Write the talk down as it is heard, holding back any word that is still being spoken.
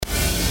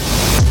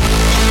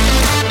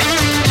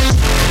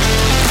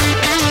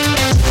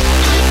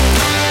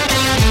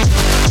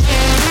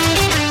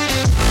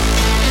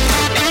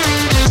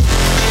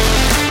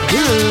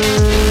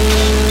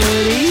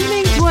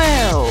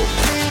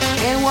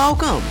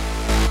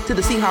to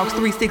the Seahawks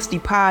 360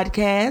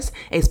 podcast,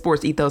 a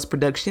Sports Ethos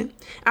production.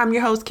 I'm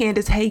your host,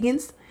 Candace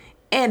Hagans,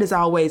 and as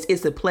always,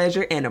 it's a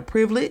pleasure and a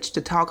privilege to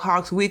talk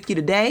Hawks with you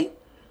today.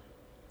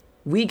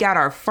 We got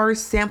our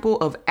first sample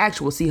of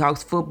actual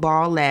Seahawks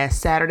football last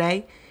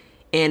Saturday,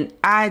 and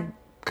I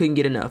couldn't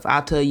get enough.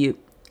 I'll tell you,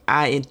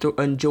 I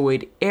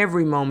enjoyed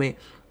every moment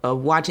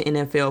of watching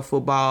NFL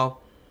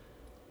football.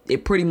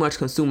 It pretty much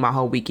consumed my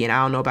whole weekend.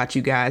 I don't know about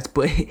you guys,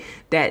 but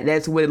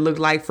that's what it looked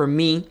like for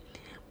me.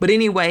 But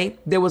anyway,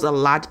 there was a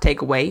lot to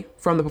take away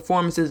from the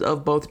performances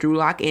of both Drew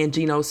Lock and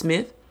Geno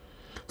Smith.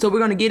 So we're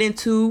going to get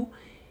into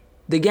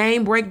the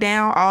game, break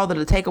down all of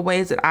the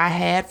takeaways that I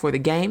had for the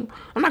game.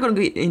 I'm not going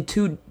to get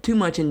into too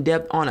much in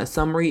depth on a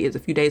summary as a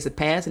few days have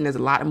passed and there's a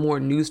lot more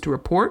news to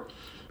report.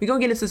 We're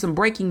going to get into some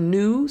breaking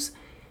news,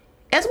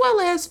 as well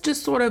as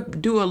just sort of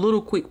do a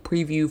little quick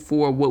preview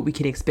for what we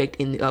can expect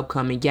in the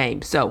upcoming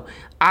game. So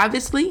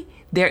obviously,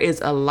 there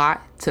is a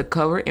lot to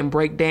cover and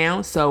break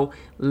down, so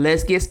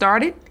let's get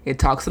started and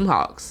talk some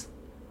Hawks.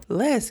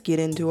 Let's get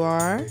into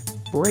our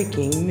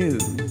breaking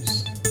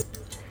news.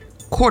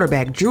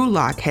 Quarterback Drew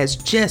Lock has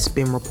just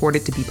been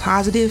reported to be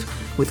positive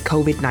with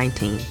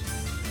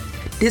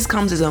COVID-19. This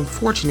comes as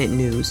unfortunate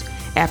news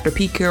after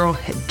Pete Carroll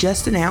had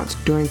just announced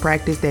during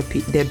practice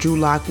that Drew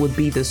Lock would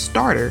be the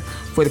starter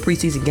for the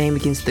preseason game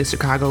against the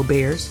Chicago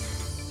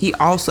Bears. He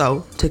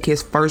also took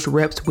his first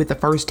reps with the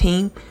first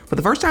team for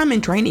the first time in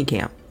training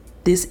camp.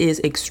 This is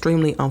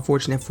extremely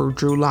unfortunate for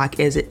Drew Lock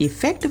as it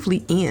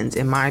effectively ends,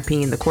 in my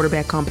opinion, the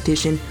quarterback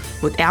competition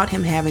without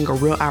him having a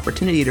real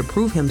opportunity to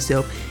prove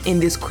himself in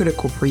this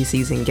critical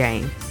preseason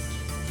game.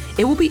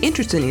 It will be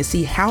interesting to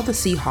see how the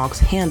Seahawks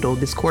handle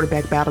this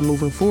quarterback battle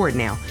moving forward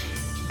now.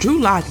 Drew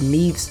Lock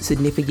needs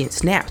significant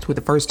snaps with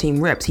the first team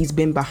reps. He's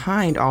been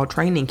behind all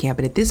training camp,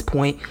 and at this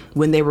point,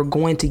 when they were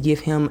going to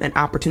give him an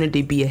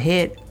opportunity to be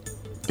ahead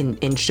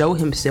and show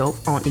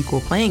himself on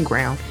equal playing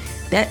ground,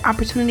 that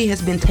opportunity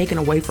has been taken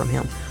away from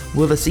him.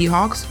 Will the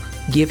Seahawks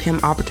give him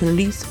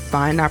opportunities,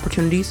 find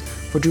opportunities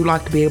for Drew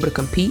Lock to be able to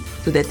compete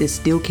so that this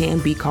still can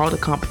be called a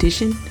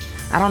competition?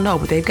 I don't know,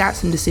 but they've got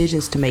some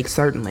decisions to make,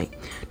 certainly.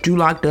 Drew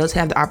Lock does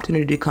have the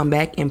opportunity to come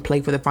back and play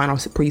for the final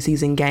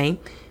preseason game.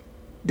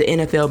 The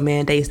NFL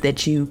mandates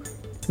that you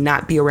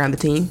not be around the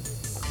team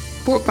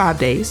for 5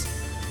 days.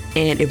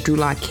 And if Drew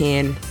Lock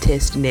can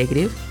test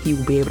negative, he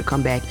will be able to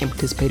come back and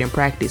participate in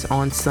practice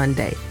on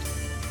Sunday.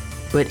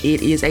 But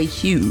it is a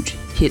huge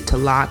hit to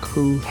Lock,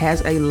 who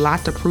has a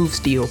lot to prove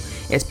still,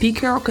 as Pete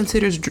Carroll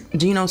considers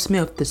Geno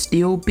Smith to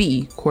still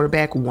be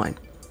quarterback one.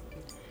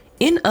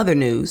 In other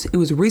news, it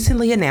was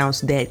recently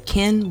announced that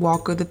Ken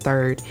Walker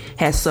III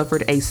has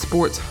suffered a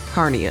sports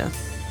hernia.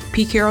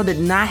 Pete Carroll did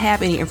not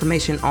have any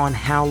information on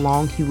how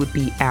long he would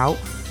be out,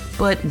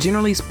 but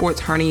generally sports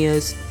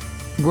hernias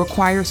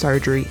require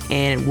surgery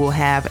and will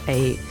have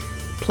a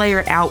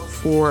player out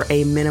for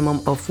a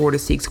minimum of 4 to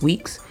 6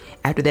 weeks.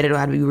 After that, it'll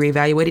have to be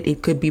reevaluated.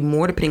 It could be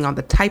more depending on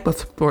the type of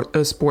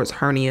sports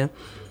hernia.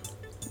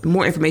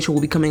 More information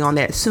will be coming on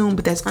that soon,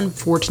 but that's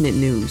unfortunate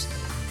news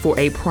for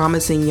a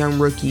promising young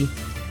rookie.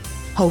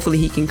 Hopefully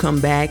he can come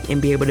back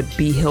and be able to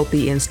be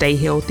healthy and stay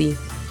healthy.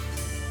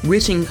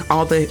 Wishing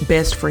all the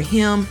best for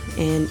him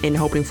and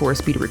hoping for a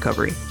speedy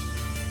recovery.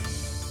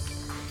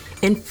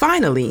 And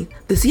finally,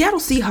 the Seattle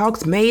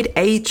Seahawks made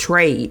a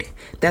trade.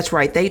 That's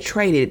right, they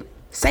traded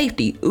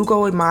safety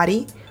Ugo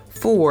Amadi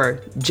for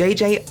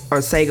J.J.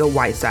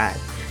 Arcega-Whiteside.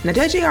 Now,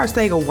 J.J.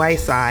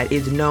 Arcega-Whiteside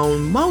is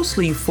known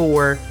mostly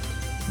for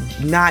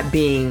not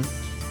being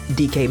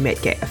DK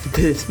Metcalf.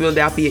 The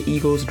Philadelphia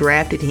Eagles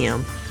drafted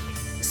him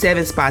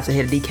 7 spots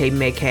ahead of DK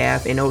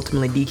Metcalf, and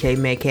ultimately DK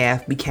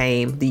Metcalf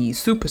became the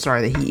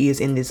superstar that he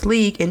is in this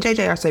league, and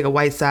J.J.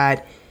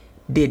 Arcega-Whiteside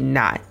did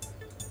not.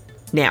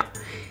 Now,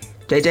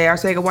 J.J.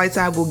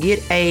 Arcega-Whiteside will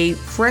get a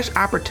fresh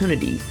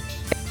opportunity.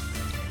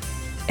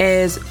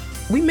 As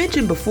we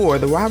mentioned before,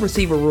 the wide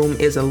receiver room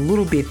is a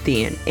little bit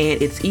thin, and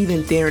it's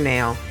even thinner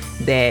now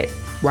that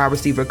wide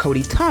receiver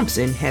Cody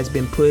Thompson has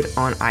been put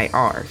on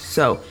IR.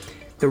 So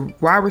the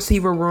wide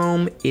receiver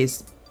room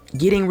is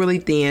getting really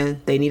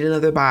thin. They need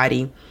another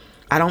body.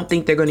 I don't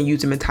think they're going to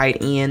use him at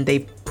tight end.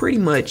 That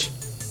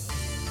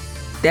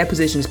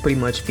position is pretty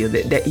much filled.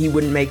 That he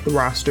wouldn't make the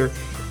roster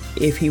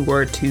if he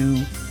were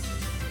to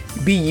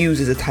be used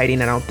as a tight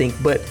end, I don't think.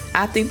 But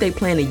I think they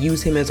plan to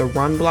use him as a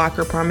run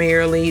blocker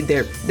primarily.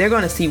 They're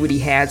going to see what he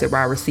has at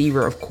wide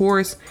receiver, of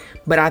course.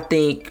 But I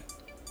think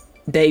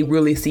they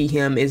really see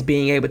him as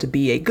being able to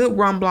be a good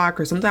run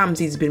blocker. Sometimes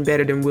he's been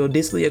better than Will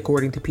Dissly,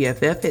 according to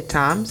PFF at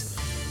times.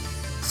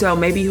 So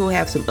maybe he'll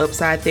have some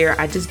upside there.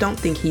 I just don't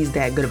think he's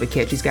that good of a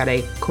catch. He's got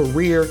a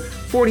career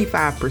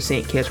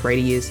 45% catch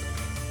radius.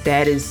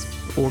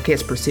 Or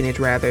catch percentage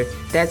rather.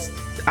 That's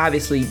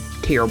obviously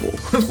terrible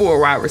for a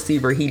wide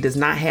receiver. He does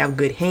not have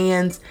good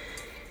hands.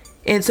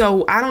 And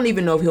so I don't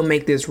even know if he'll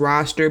make this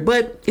roster,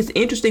 but it's an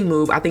interesting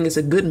move. I think it's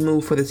a good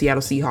move for the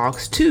Seattle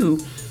Seahawks to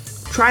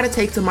try to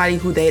take somebody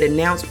who they had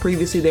announced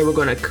previously they were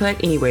going to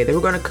cut anyway. They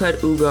were going to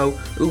cut Ugo.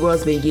 Ugo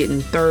has been getting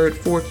third,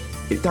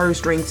 fourth third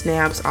string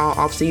snaps all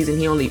off season.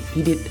 He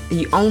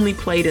only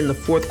played in the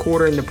fourth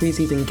quarter in the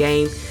preseason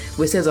game,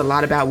 which says a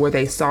lot about where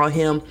they saw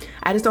him.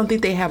 I just don't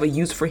think they have a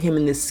use for him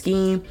in this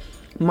scheme.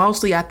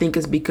 Mostly I think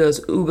it's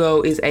because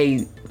Ugo is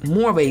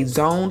more of a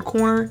zone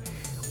corner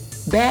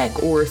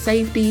back or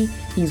safety.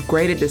 He's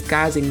great at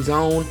disguising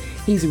zone.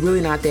 He's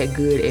really not that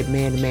good at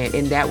man-to-man,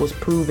 and that was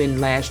proven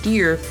last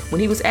year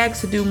when he was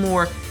asked to do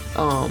more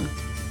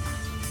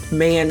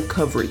man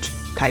coverage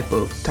type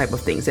of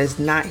things. That's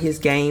not his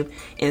game.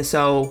 And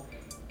so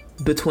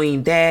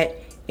between that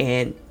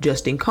and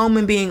Justin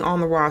Coleman being on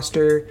the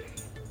roster,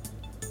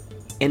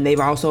 and they've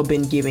also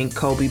been giving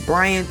Kobe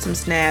Bryant some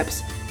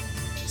snaps,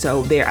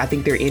 so I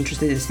think they're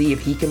interested to see if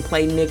he can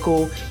play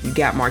nickel. You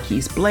got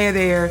Marquise Blair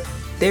there.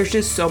 There's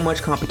just so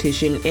much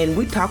competition, and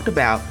we talked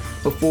about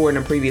before in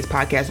a previous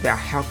podcast about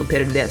how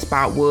competitive that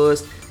spot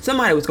was.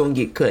 Somebody was going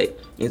to get cut.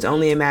 It's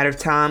only a matter of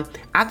time.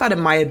 I thought it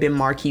might have been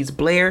Marquise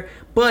Blair,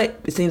 but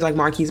it seems like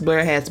Marquise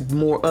Blair has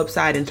more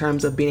upside in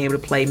terms of being able to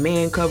play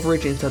man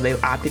coverage, and so they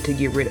opted to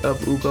get rid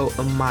of Ugo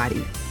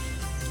Amadi.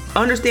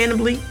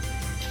 Understandably,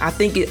 I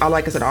think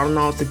like I said, all in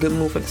all, it's a good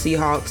move for the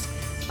Seahawks.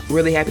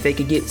 Really happy they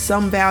could get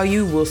some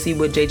value. We'll see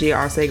what JJ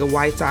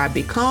Arcega-Whiteside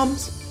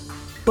becomes.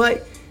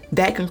 But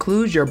that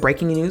concludes your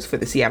breaking news for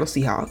the Seattle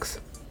Seahawks.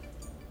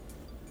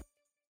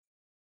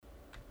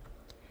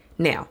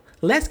 Now,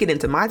 let's get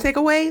into my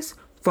takeaways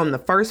from the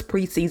first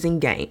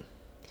preseason game.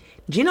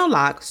 Geno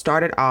Locke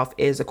started off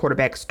as a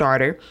quarterback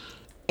starter,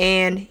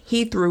 and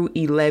he threw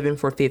 11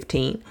 for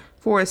 15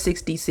 for a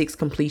 66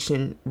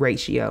 completion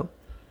ratio.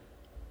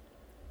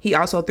 He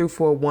also threw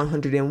for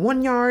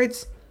 101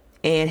 yards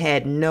and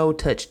had no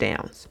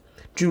touchdowns.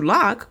 Drew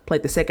Lock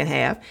played the second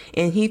half,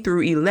 and he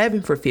threw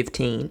 11 for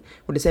 15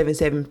 with a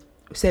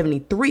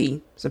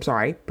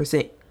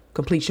 73%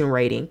 completion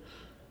rating.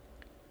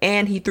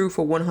 And he threw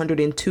for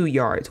 102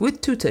 yards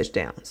with 2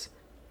 touchdowns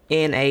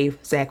and a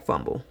sack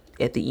fumble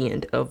at the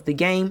end of the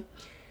game.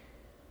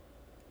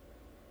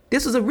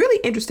 This was a really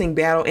interesting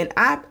battle, and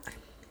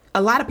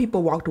a lot of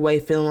people walked away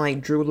feeling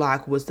like Drew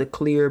Lock was the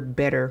clear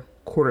better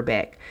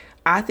quarterback.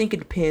 I think it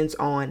depends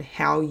on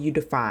how you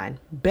define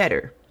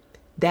better.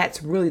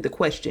 That's really the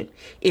question.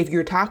 If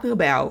you're talking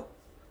about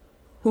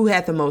who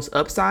had the most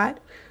upside,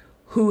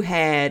 who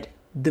had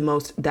the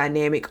most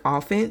dynamic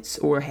offense,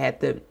 or had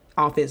the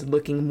offense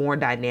looking more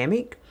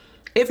dynamic,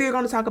 if you're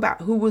going to talk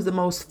about who was the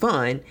most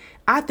fun,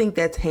 I think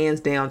that's hands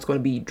down it's going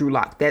to be Drew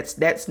Lock.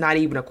 That's not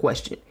even a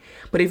question.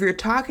 But if you're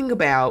talking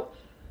about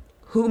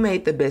who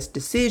made the best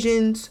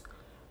decisions,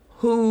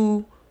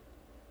 who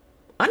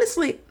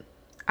honestly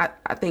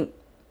I think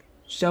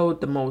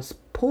showed the most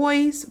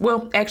poise.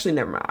 Well, actually,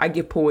 never mind. I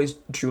give poise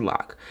Drew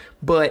Lock.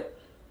 But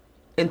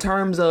in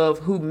terms of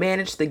who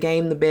managed the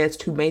game the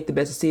best, who made the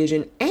best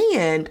decision,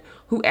 and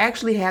who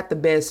actually had the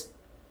best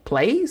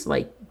plays,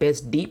 like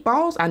best deep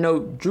balls, I know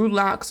Drew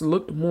Lock's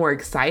looked more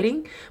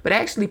exciting, but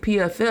actually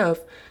PFF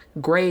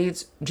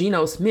grades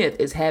Geno Smith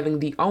as having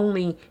the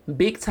only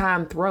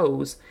big-time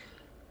throws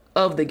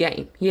of the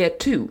game. He had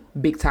 2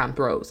 big-time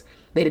throws.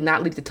 They did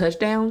not lead to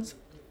touchdowns.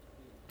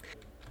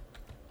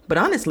 But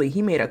honestly,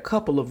 he made a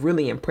couple of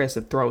really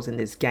impressive throws in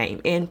this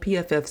game, and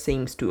PFF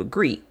seems to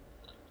agree.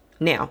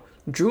 Now,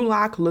 Drew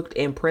Lock looked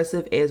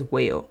impressive as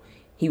well.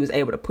 He was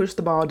able to push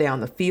the ball down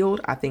the field.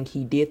 I think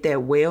he did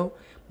that well,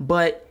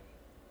 but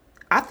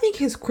I think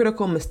his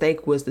critical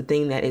mistake was the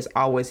thing that is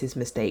always his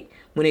mistake.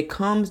 When it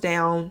comes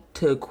down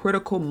to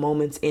critical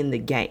moments in the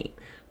game,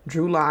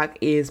 Drew Lock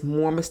is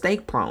more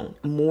mistake prone,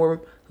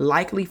 more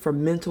likely for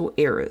mental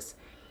errors.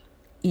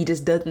 He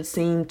just doesn't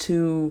seem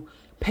to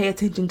pay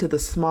attention to the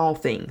small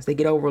things. They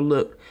get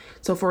overlooked.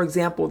 So, for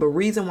example, the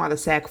reason why the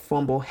sack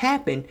fumble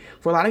happened,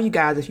 for a lot of you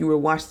guys, if you were to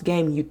watch the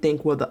game, you'd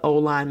think, well, the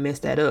O-line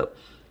messed that up.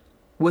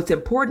 What's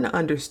important to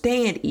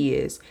understand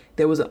is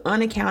there was an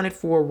unaccounted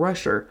for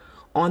rusher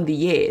on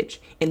the edge,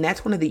 and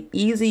that's one of the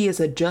easiest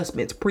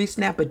adjustments,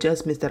 pre-snap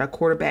adjustments that a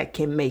quarterback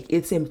can make.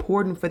 It's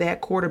important for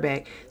that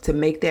quarterback to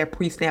make that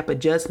pre-snap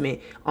adjustment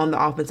on the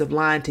offensive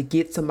line to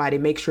get somebody,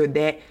 make sure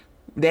that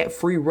that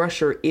free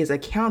rusher is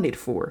accounted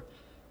for.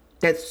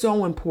 That's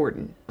so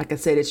important. Like I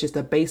said, it's just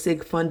a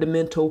basic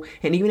fundamental.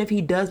 And even if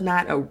he does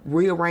not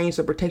rearrange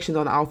the protections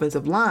on the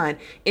offensive line,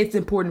 it's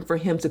important for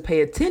him to pay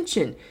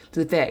attention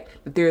to the fact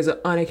that there's an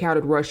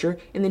unaccounted rusher,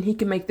 and then he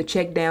can make the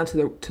check down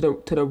to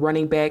the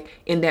running back.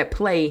 And that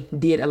play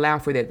did allow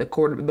for that.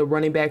 The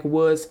running back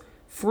was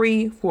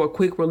free for a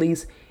quick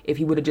release if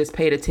he would have just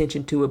paid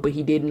attention to it, but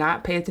he did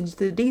not pay attention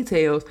to the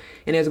details.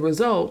 And as a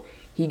result,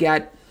 he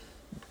got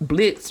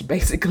blitzed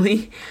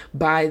basically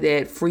by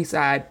that free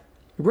side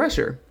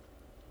rusher.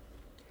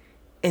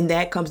 And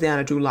that comes down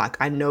to Drew Lock.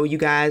 I know you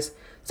guys,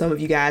 some of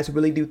you guys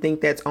really do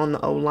think that's on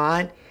the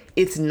O-line.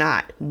 It's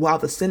not. While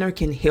the center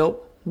can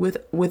help with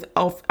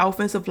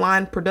offensive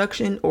line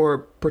production or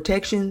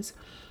protections,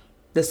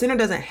 the center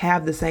doesn't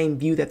have the same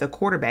view that the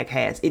quarterback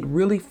has. It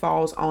really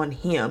falls on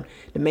him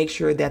to make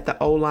sure that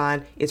the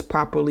O-line is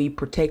properly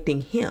protecting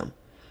him.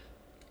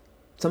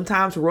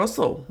 Sometimes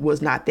Russell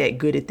was not that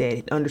good at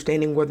that,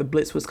 understanding where the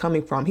blitz was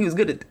coming from. He was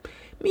good at,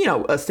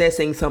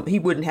 assessing some. He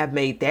wouldn't have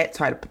made that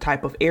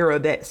type of error,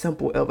 that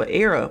simple of an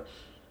error.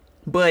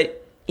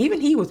 But even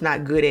he was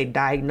not good at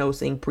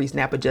diagnosing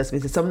pre-snap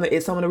adjustments. It's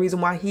some of the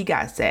reason why he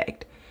got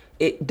sacked.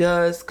 It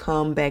does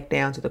come back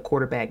down to the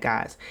quarterback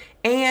guys.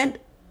 And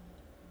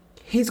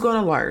he's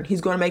going to learn.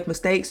 He's going to make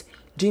mistakes.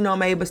 Geno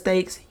made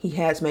mistakes. He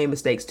has made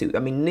mistakes too. I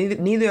mean,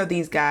 neither of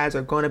these guys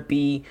are going to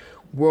be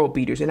world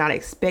beaters. You're not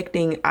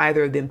expecting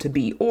either of them to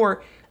be,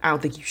 or I don't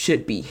think you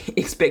should be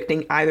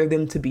expecting either of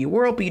them to be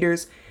world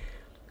beaters.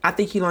 I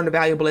think he learned a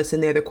valuable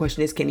lesson there. The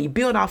question is, can he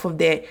build off of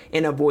that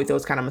and avoid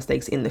those kind of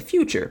mistakes in the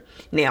future?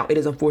 Now, it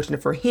is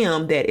unfortunate for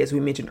him that, as we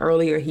mentioned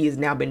earlier, he has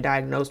now been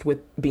diagnosed with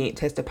being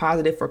tested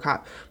positive for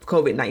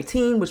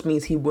COVID-19, which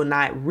means he will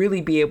not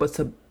really be able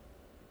to.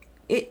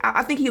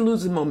 I think he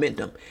loses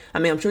momentum. I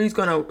mean, I'm sure he's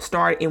going to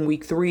start in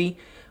week 3,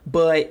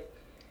 but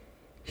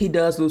he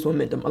does lose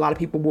momentum. A lot of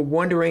people were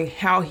wondering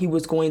how he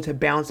was going to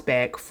bounce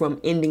back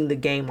from ending the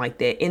game like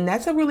that. And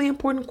that's a really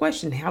important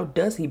question. How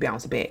does he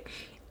bounce back?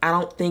 I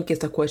don't think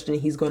it's a question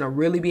he's going to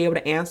really be able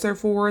to answer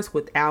for us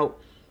without,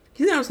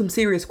 he's going to have some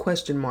serious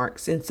question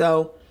marks. And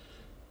so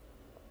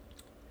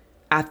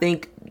I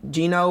think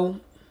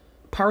Geno,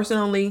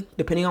 personally,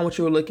 depending on what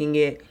you were looking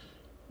at,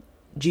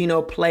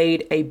 Geno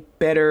played a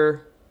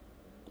better,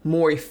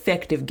 more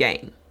effective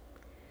game.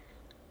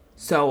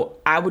 So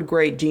I would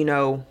grade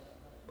Geno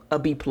a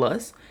B+.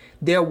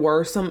 There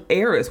were some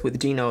errors with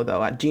Geno,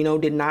 though. Geno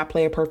did not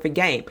play a perfect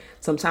game.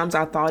 Sometimes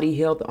I thought he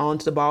held on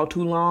to the ball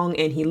too long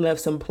and he left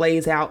some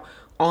plays out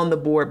on the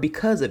board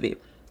because of it.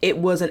 It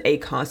wasn't a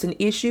constant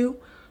issue,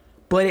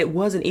 but it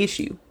was an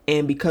issue.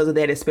 And because of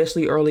that,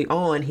 especially early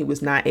on, he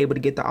was not able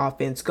to get the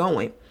offense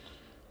going.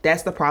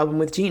 That's the problem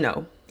with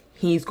Geno.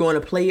 He's going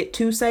to play it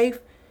too safe.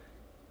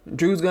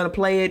 Drew's going to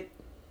play it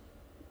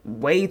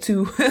way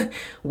too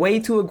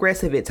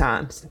aggressive at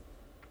times.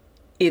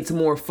 It's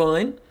more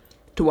fun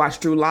to watch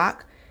Drew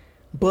Lock,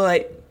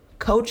 but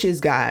coaches,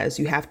 guys,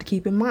 you have to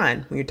keep in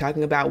mind when you're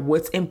talking about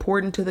what's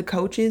important to the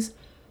coaches,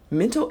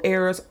 mental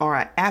errors are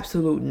an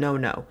absolute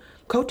no-no.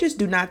 Coaches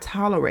do not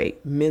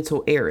tolerate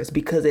mental errors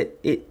because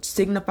it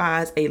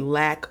signifies a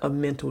lack of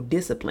mental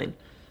discipline.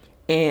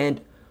 And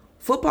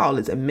football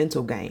is a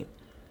mental game.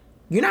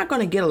 You're not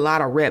going to get a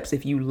lot of reps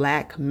if you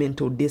lack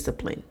mental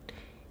discipline.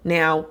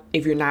 Now,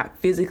 if you're not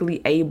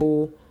physically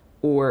able,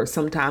 or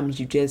sometimes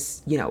you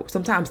just,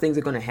 sometimes things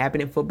are going to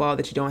happen in football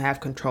that you don't have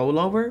control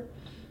over.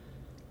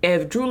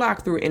 If Drew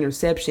Lock threw an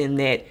interception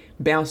that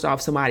bounced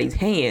off somebody's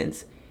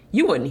hands,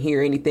 you wouldn't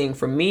hear anything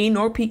from me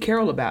nor Pete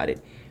Carroll about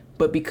it.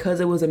 But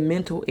because it was a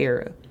mental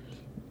error,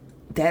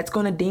 that's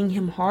going to ding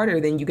him harder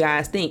than you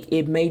guys think.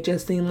 It may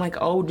just seem like,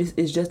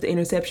 it's just an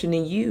interception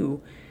in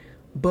you.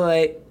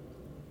 But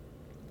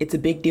it's a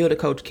big deal to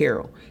Coach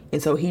Carroll.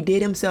 And so he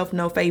did himself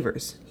no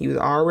favors. He was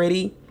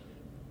already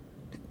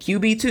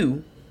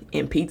QB2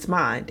 in Pete's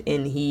mind,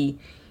 and he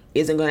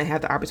isn't going to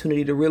have the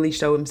opportunity to really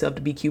show himself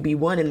to be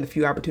QB1 in the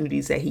few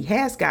opportunities that he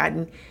has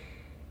gotten.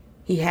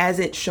 He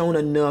hasn't shown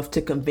enough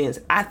to convince,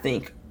 I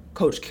think,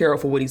 Coach Carroll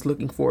for what he's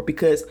looking for,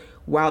 because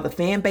while the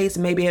fan base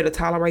may be able to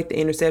tolerate the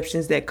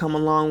interceptions that come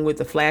along with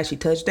the flashy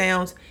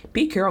touchdowns,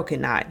 Pete Carroll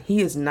cannot.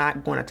 He is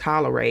not going to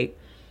tolerate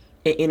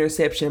an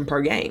interception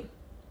per game.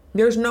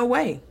 There's no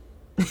way.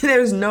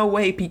 There's no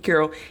way Pete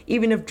Carroll,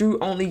 even if Drew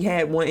only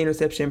had one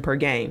interception per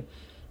game,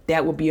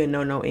 that would be a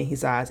no-no in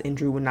his eyes, and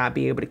Drew would not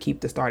be able to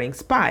keep the starting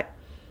spot.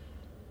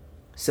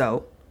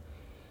 So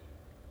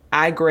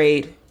I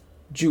grade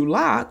Drew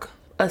Lock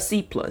a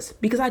C+,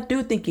 because I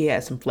do think he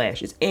has some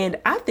flashes, and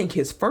I think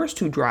his first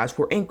 2 drives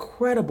were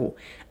incredible.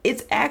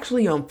 It's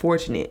actually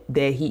unfortunate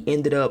that he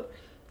ended up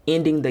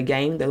ending the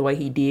game the way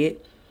he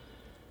did.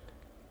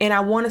 And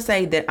I want to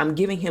say that I'm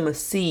giving him a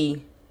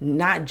C,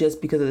 not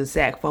just because of the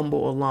sack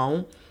fumble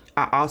alone.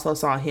 I also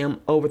saw him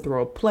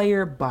overthrow a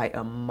player by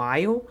a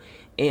mile.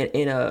 And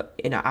in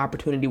an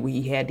opportunity where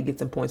he had to get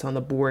some points on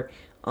the board,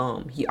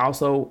 he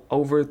also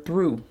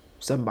overthrew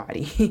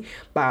somebody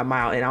by a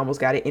mile and almost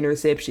got it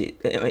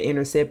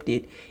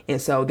intercepted.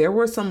 And so there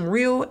were some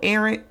real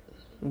errant,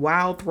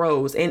 wild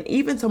throws, and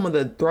even some of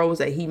the throws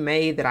that he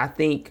made that I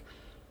think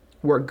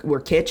were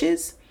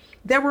catches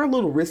that were a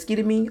little risky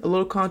to me, a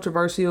little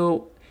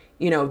controversial.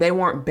 They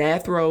weren't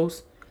bad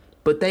throws,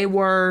 but they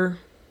were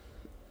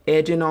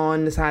edging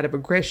on the side of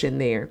aggression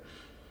there.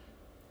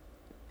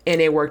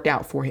 And it worked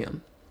out for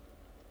him.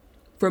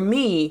 For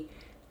me,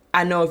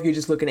 I know if you're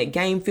just looking at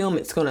game film,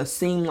 it's going to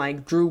seem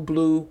like Drew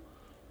blew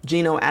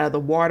Geno out of the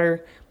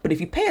water. But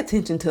if you pay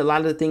attention to a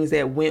lot of the things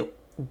that went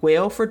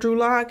well for Drew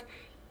Lock,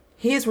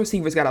 his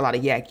receivers got a lot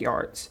of yak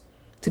yards.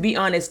 To be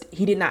honest,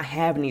 he did not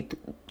have any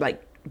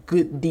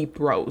good deep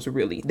throws,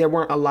 really. There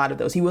weren't a lot of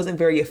those. He wasn't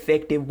very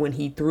effective when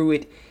he threw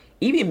it,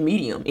 even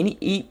medium,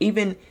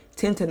 even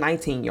 10 to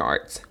 19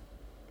 yards.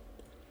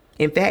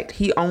 In fact,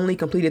 he only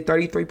completed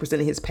 33%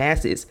 of his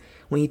passes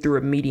when he threw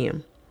a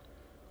medium.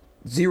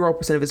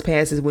 0% of his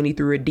passes when he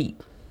threw a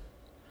deep.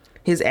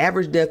 His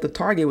average depth of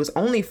target was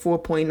only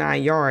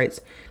 4.9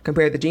 yards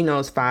compared to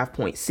Geno's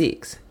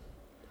 5.6.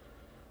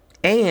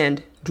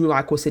 And Drew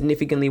Lock was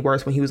significantly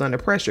worse when he was under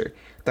pressure,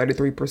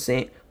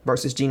 33%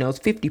 versus Geno's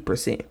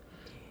 50%.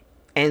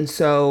 And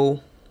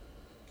so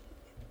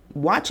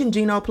watching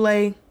Geno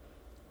play,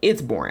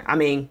 it's boring. I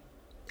mean,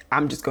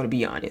 I'm just going to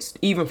be honest,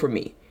 even for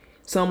me.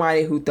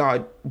 Somebody who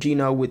thought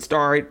Geno would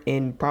start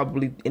and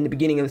probably in the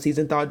beginning of the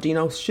season thought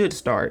Geno should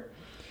start.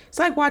 It's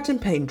like watching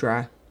paint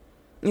dry.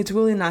 It's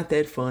really not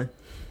that fun.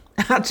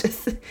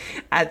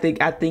 I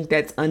think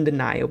that's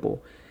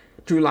undeniable.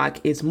 Drew Lock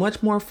is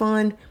much more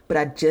fun, but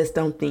I just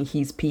don't think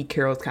he's Pete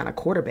Carroll's kind of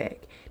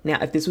quarterback. Now,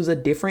 if this was a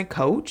different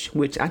coach,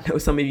 which I know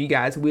some of you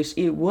guys wish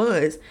it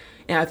was,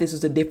 and if this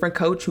was a different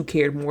coach who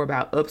cared more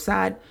about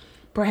upside,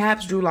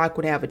 perhaps Drew Lock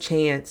would have a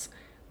chance,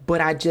 but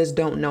I just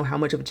don't know how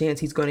much of a chance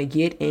he's going to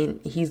get, and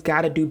he's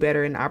got to do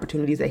better in the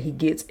opportunities that he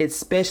gets,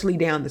 especially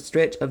down the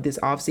stretch of this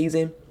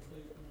offseason.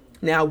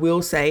 Now, I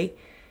will say,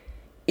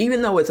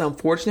 even though it's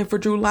unfortunate for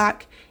Drew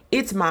Lock,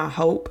 it's my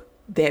hope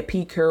that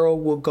Pete Carroll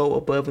will go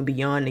above and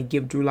beyond and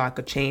give Drew Lock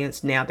a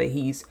chance now that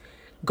he's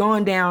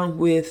gone down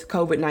with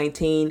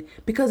COVID-19,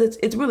 because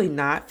it's really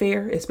not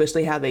fair,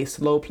 especially how they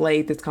slow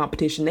played this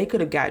competition. They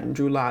could have gotten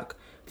Drew Lock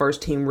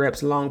first team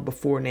reps long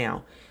before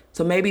now.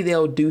 So maybe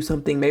they'll do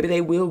something. Maybe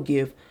they will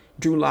give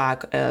Drew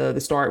Lock the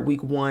start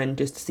week 1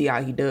 just to see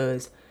how he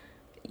does.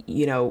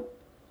 You know,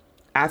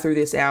 I threw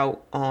this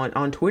out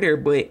on Twitter,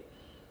 but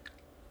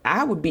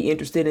I would be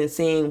interested in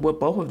seeing what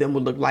both of them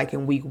would look like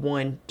in week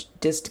 1.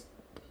 Just,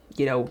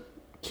 you know,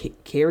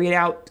 carry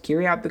out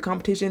the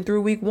competition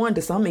through week 1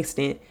 to some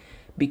extent,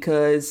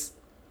 because,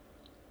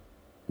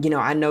 you know,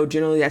 I know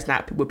generally that's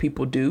not what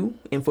people do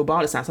in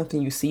football. It's not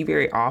something you see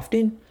very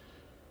often,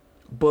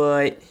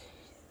 but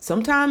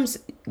sometimes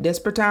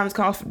desperate times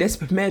call for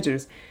desperate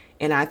measures.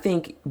 And I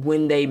think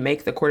when they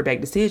make the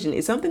quarterback decision,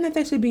 it's something that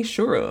they should be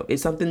sure of.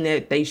 It's something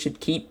that they should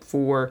keep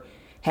for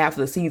half of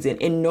the season.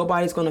 And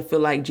nobody's going to feel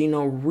like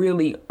Geno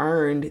really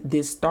earned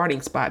this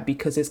starting spot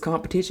because his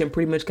competition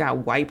pretty much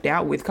got wiped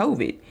out with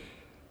COVID.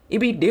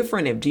 It'd be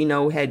different if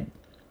Geno had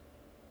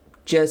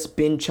just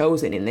been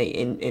chosen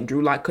and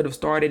Drew Lock could have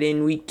started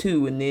in week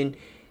 2, and then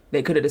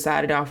they could have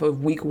decided off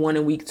of week 1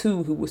 and week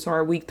 2 who would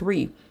start week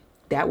 3.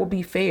 That would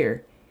be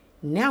fair.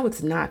 Now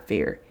it's not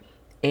fair.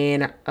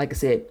 And like I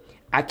said,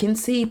 I can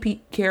see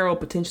Pete Carroll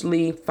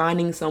potentially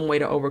finding some way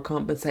to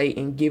overcompensate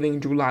and giving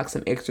Drew Lock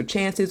some extra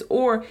chances,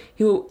 or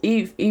he'll,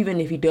 even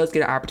if he does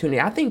get an opportunity,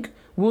 I think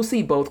we'll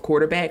see both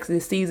quarterbacks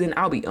this season.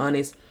 I'll be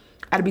honest.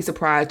 I'd be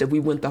surprised if we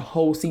went the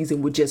whole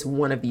season with just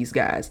one of these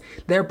guys.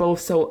 They're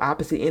both so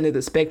opposite end of the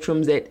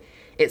spectrums that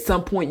at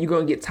some point you're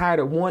going to get tired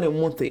of one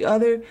and want the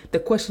other. The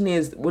question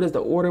is, what is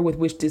the order with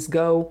which this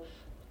go?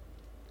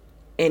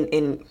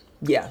 And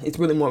yeah, it's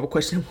really more of a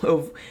question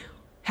of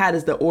how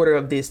does the order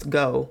of this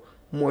go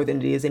more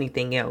than it is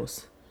anything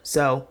else.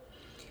 So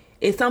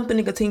it's something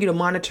to continue to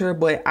monitor,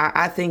 but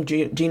I think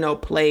Geno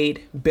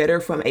played better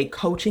from a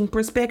coaching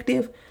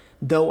perspective,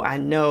 though I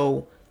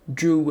know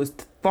Drew was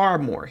far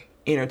more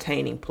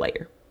entertaining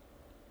player.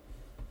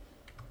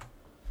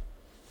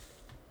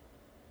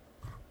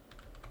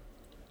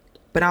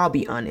 But I'll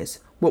be honest,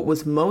 what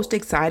was most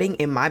exciting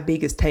and my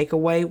biggest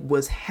takeaway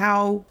was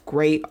how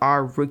great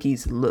our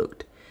rookies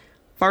looked.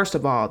 First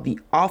of all, the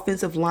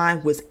offensive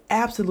line was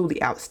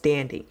absolutely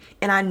outstanding.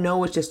 And I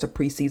know it's just a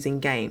preseason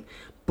game,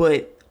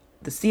 but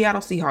the Seattle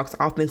Seahawks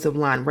offensive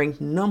line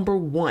ranked number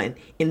 1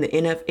 in the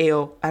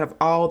NFL out of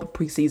all the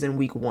preseason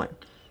week 1.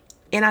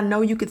 And I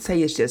know you could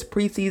say it's just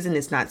preseason,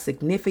 it's not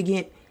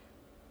significant.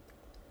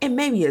 And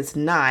maybe it's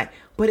not,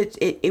 but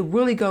it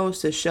really goes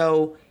to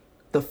show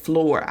the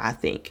floor, I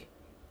think.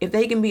 If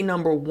they can be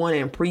number 1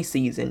 in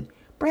preseason,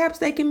 perhaps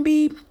they can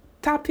be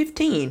top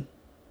 15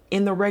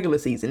 in the regular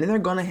season. And they're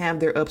going to have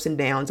their ups and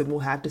downs, and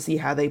we'll have to see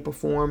how they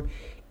perform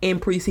in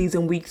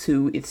preseason week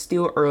 2. It's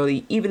still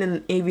early, even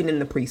in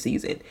the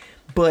preseason,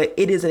 but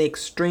it is an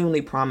extremely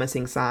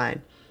promising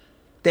sign.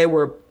 They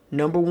were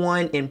number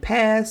 1 in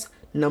pass,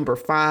 number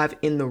 5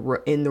 in the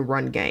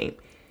run game.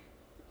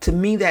 To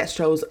me, that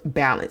shows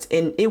balance.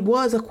 And it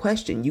was a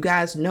question. You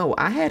guys know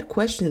I had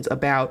questions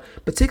about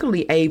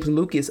particularly Abe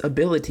Lucas'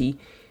 ability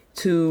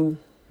to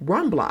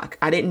run block.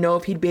 I didn't know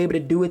if he'd be able to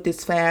do it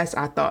this fast.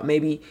 I thought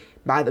maybe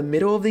by the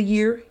middle of the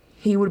year,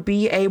 he would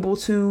be able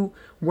to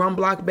run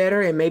block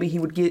better, and maybe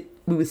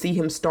we would see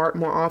him start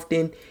more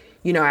often,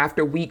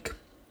 after week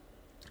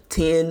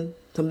 10,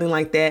 something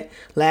like that,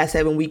 last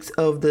 7 weeks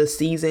of the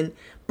season.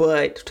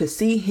 But to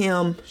see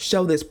him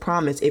show this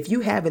promise, if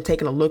you haven't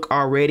taken a look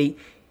already,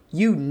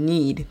 you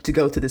need to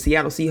go to the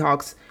Seattle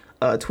Seahawks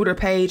Twitter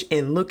page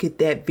and look at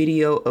that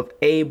video of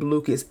Abe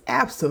Lucas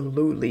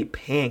absolutely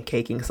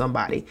pancaking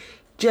somebody.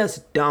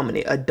 Just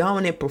a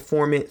dominant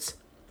performance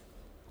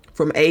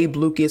from Abe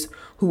Lucas,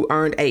 who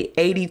earned a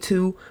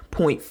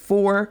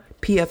 82.4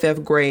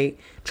 PFF grade.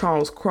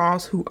 Charles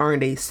Cross, who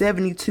earned a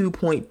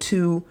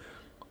 72.2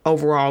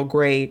 overall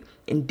grade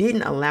and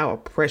didn't allow a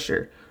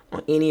pressure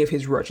on any of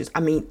his rushes.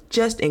 I mean,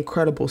 just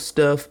incredible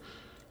stuff.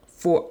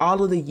 For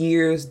all of the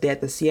years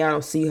that the Seattle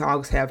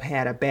Seahawks have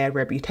had a bad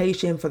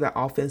reputation for their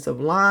offensive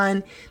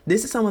line,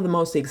 this is some of the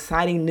most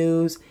exciting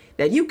news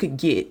that you could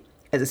get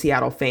as a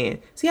Seattle fan.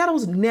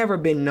 Seattle's never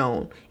been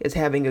known as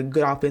having a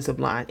good offensive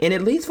line. And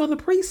at least for the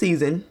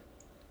preseason,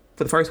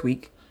 for the first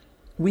week,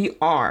 we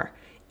are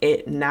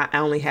at not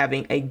only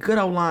having a good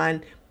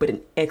O-line, but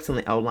an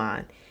excellent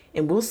O-line.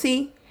 And we'll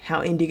see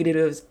how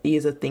indicative it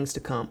is of things to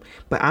come.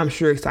 But I'm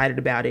sure excited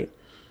about it.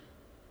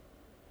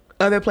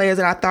 Other players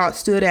that I thought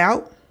stood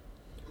out,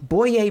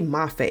 Boye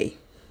Mafe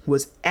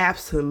was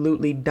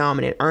absolutely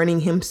dominant,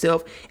 earning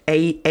himself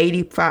a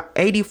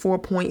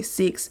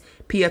 84.6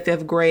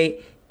 PFF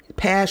grade,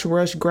 pass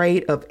rush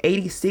grade of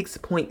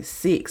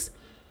 86.6.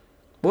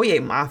 Boye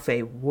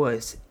Mafe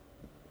was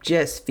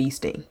just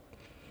feasting.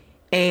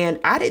 And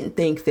I didn't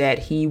think that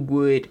he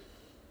would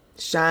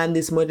shine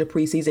this much in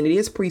preseason. It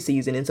is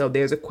preseason, and so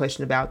there's a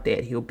question about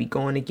that. He'll be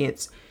going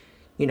against,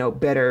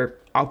 better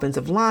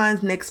offensive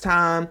lines next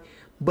time.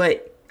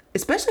 But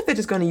especially if they're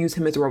just going to use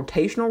him as a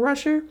rotational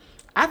rusher,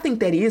 I think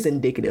that is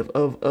indicative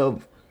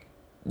of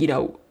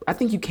I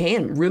think you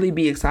can really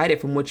be excited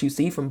from what you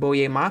see from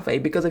Boye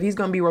Mafe, because if he's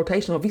going to be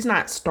rotational, if he's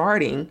not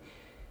starting,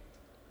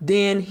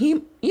 then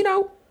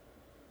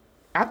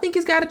I think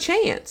he's got a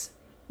chance.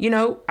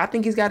 I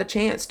think he's got a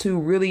chance to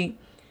really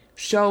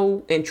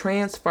show and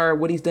transfer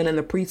what he's done in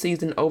the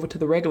preseason over to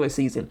the regular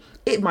season.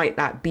 It might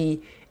not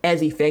be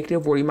as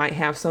effective, or he might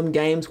have some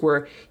games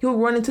where he'll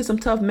run into some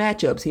tough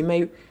matchups. He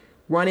may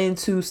run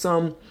into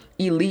some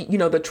elite,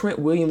 the Trent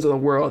Williams of the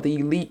world, the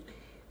elite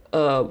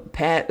left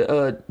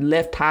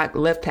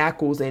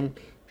tackles, and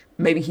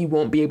maybe he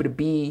won't be able to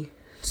be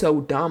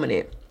so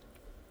dominant.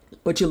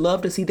 But you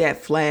love to see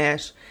that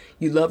flash.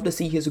 You love to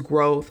see his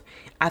growth.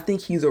 I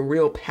think he's a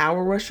real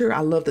power rusher.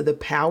 I love the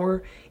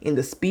power and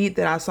the speed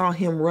that I saw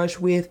him rush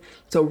with.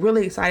 So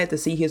really excited to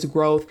see his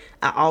growth.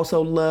 I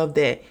also love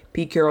that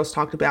Pete Carroll's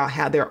talked about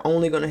how they're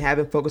only going to have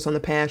him focus on the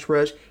pass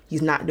rush.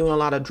 He's not doing a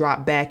lot of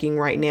drop backing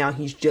right now.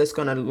 He's just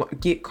going to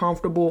get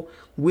comfortable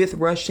with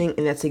rushing.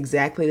 And that's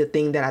exactly the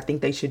thing that I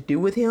think they should do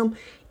with him.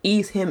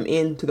 Ease him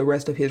into the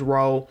rest of his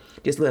role.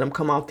 Just let him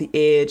come off the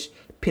edge,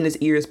 pin his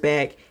ears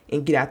back,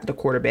 and get after the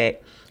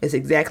quarterback. It's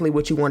exactly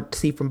what you want to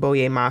see from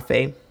Boye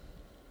Mafe.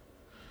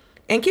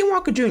 And Ken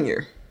Walker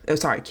III.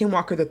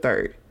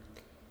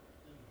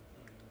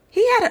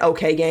 He had an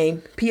okay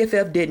game.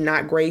 PFF did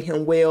not grade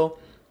him well.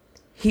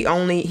 He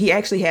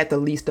actually had the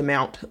least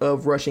amount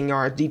of rushing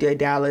yards. DJ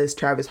Dallas,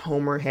 Travis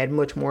Homer had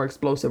much more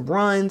explosive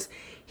runs.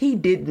 He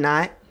did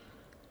not.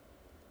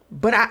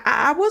 But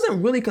I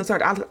wasn't really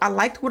concerned. I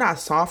liked what I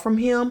saw from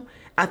him.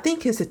 I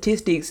think his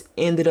statistics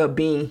ended up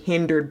being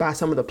hindered by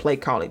some of the play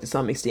calling to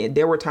some extent.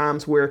 There were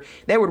times where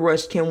they would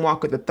rush Ken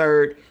Walker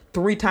III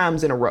 3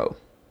 times in a row.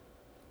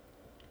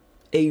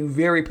 A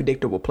very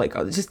predictable play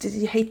call. Just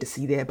you hate to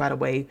see that, by the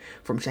way,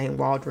 from Shane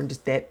Waldron.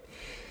 Just that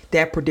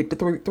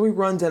predictable three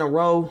runs in a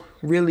row.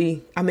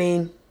 Really,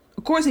 of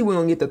course he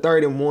wasn't get the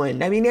 3rd and 1.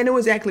 They knew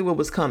exactly what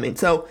was coming.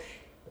 So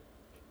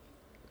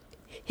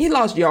he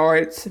lost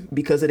yards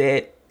because of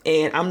that,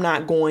 and I'm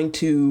not going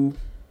to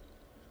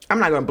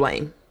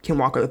blame Ken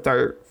Walker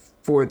III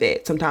for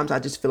that. Sometimes I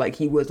just feel like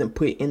he wasn't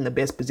put in the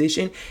best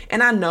position,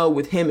 and I know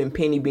with him and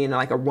Penny being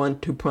like a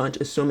 1-2 punch,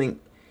 assuming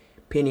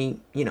Penny,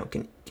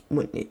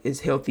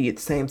 is healthy at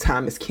the same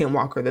time as Ken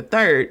Walker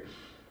III,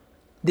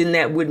 then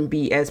that wouldn't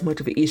be as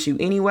much of an issue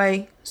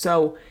anyway.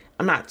 So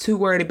I'm not too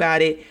worried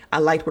about it. I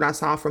liked what I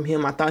saw from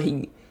him. I thought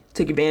he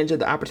took advantage of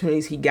the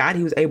opportunities he got.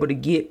 He was able to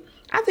get,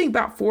 I think,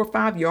 about 4 or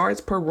 5 yards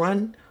per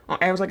run on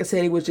average. Like I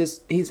said,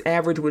 his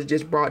average was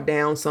just brought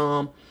down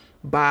some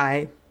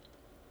by,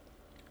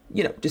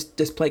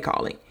 just play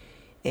calling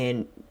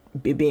and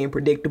being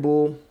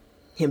predictable,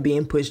 him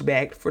being pushed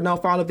back for no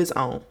fault of his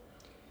own.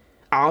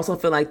 I also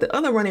feel like the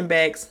other running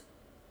backs,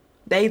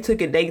 they took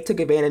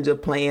advantage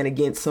of playing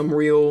against some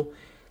real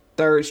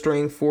 3rd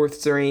string, 4th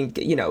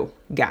string,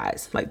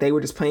 guys. Like they were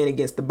just playing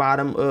against the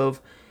bottom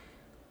of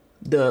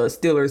the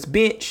Steelers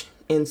bench.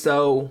 And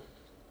so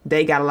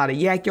they got a lot of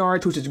yak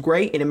yards, which is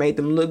great. And it made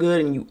them look good.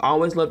 And you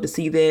always love to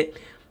see that.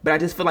 But I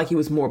just feel like it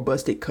was more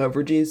busted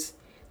coverages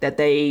that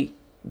they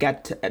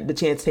got the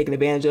chance taken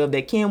advantage of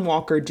that Ken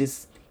Walker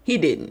he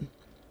didn't.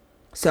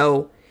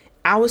 So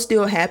I was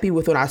still happy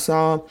with what I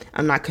saw.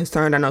 I'm not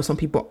concerned. I know some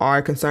people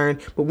are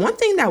concerned. But one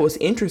thing that was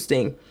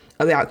interesting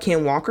about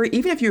Ken Walker,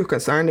 even if you were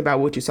concerned about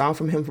what you saw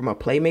from him from a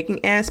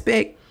playmaking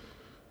aspect,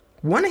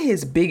 one of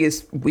his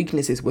biggest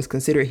weaknesses was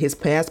considered his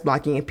pass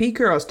blocking. And Pete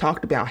Carroll's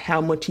talked about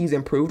how much he's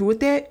improved with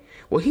that.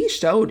 Well, he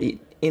showed it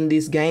in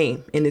this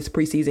game, in this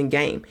preseason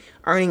game,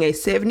 earning a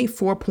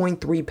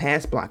 74.3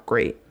 pass block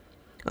grade.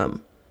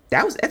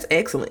 That's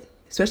excellent,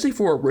 especially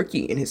for a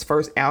rookie in his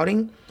first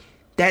outing.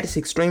 That is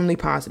extremely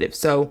positive.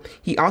 So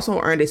he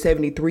also earned a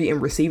 73 in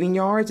receiving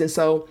yards. And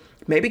so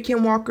maybe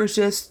Ken Walker's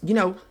just,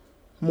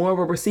 more of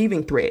a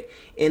receiving threat.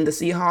 And the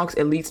Seahawks,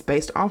 at least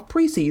based off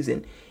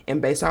preseason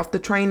and based off the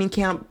training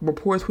camp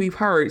reports we've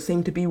heard,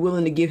 seem to be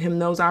willing to give him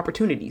those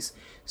opportunities.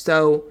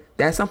 So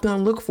that's something to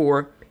look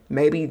for.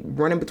 Maybe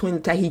running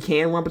between he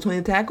can run between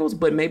the tackles,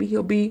 but maybe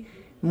he'll be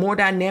more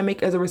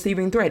dynamic as a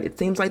receiving threat. It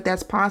seems like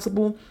that's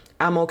possible.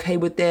 I'm okay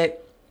with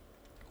that.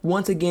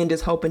 Once again,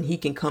 just hoping he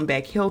can come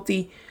back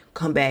healthy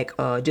come back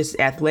just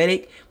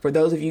athletic. For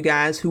those of you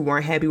guys who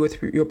weren't happy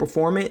with your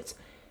performance,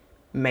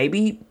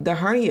 maybe the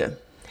hernia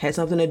had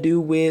something to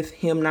do with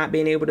him not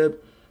being able to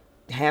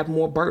have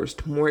more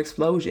burst, more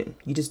explosion.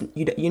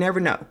 You never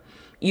know.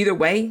 Either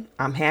way,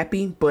 I'm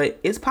happy, but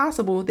it's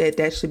possible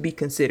that should be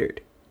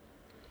considered.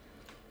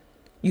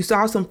 You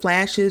saw some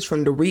flashes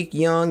from Derek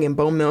Young and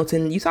Bo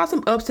Melton. You saw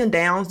some ups and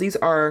downs. These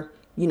are,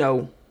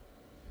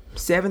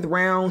 7th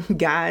round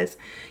guys,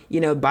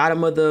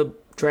 bottom of the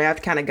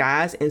draft kind of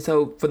guys. And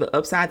so for the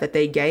upside that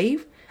they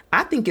gave,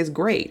 I think it's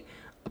great.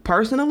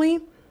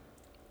 Personally,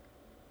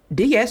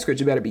 D.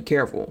 Eskridge better be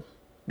careful,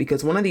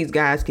 because one of these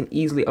guys can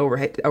easily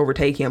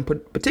overtake him.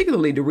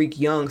 Particularly Derek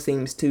Young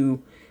seems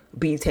to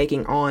be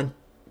taking on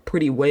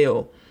pretty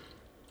well.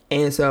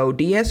 And so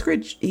D.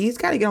 Eskridge, he's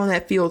got to get on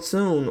that field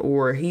soon,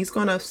 or he's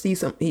going to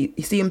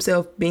see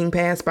himself being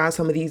passed by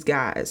some of these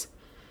guys.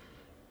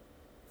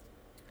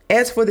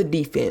 As for the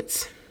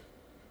defense,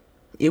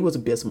 it was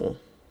abysmal.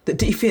 The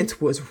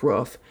defense was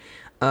rough.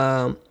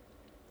 Kobe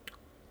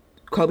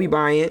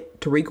Bryant,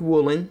 Tariq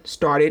Woolen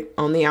started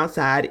on the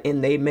outside,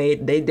 and they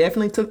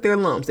definitely took their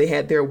lumps. They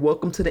had their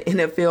welcome to the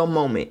NFL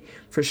moment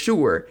for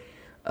sure.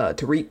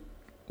 Tariq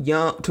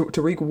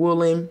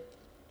Woolen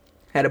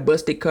had a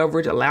busted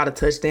coverage, allowed a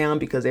touchdown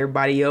because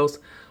everybody else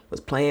was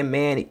playing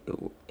man.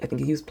 I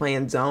think he was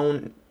playing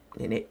zone,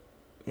 and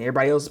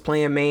everybody else was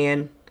playing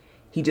man.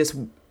 He just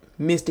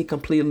missed it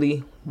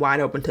completely, wide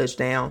open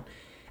touchdown.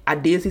 I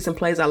did see some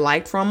plays I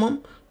liked from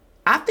him.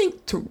 I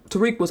think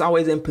Tariq was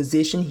always in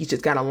position. He's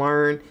just got to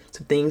learn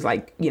some things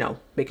like,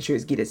 making sure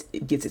he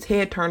gets his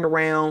head turned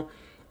around,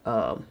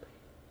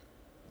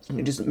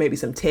 just maybe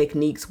some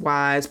techniques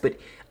wise. But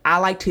I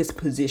liked his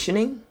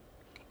positioning.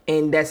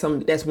 And that's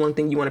one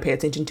thing you want to pay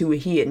attention to.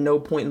 He at no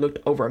point looked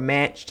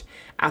overmatched.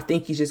 I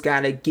think he's just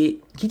got to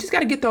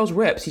get those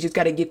reps. He just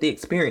got to get the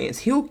experience.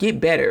 He'll get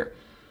better.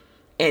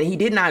 And he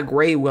did not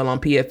grade well on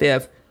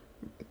PFF,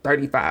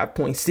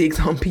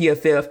 35.6 on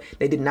PFF.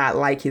 They did not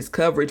like his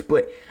coverage,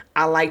 but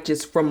I like,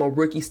 just from a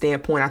rookie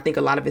standpoint, I think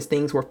a lot of his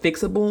things were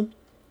fixable.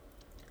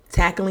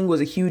 Tackling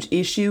was a huge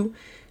issue,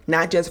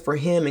 not just for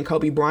him and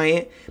Kobe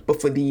Bryant,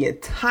 but for the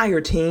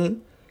entire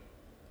team.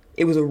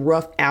 It was a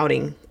rough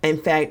outing.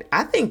 In fact,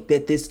 I think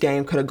that this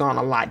game could have gone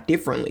a lot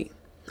differently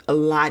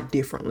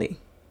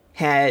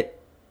had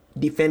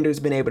defenders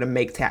been able to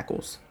make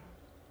tackles.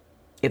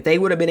 If they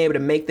would have been able to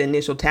make the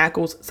initial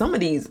tackles, some of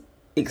these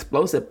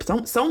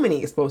so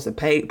many explosive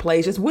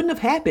plays just wouldn't have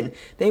happened.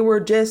 They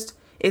were just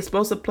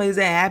explosive plays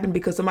that happened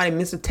because somebody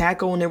missed a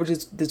tackle and there was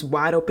just this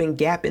wide open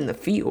gap in the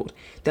field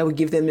that would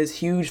give them this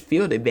huge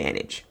field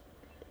advantage.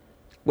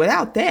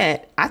 Without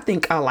that, I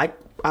think I like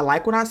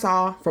what I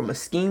saw from a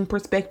scheme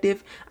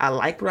perspective. I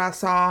liked what I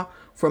saw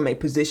from a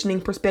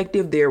positioning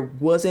perspective. There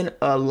wasn't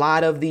a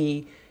lot of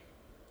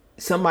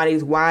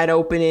somebody's wide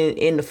open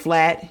in the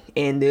flat,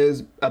 and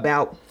there's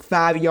about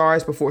 5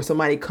 yards before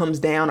somebody comes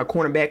down, a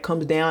cornerback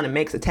comes down and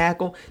makes a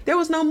tackle. There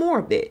was no more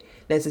of that.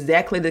 That's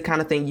exactly the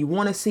kind of thing you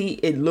want to see.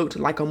 It looked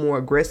like a more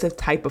aggressive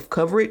type of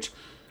coverage.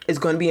 It's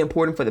going to be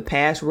important for the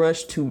pass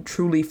rush to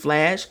truly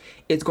flash.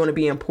 It's going to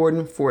be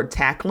important for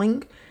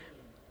tackling.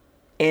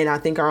 And I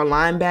think our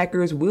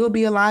linebackers will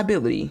be a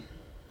liability.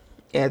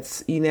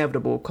 It's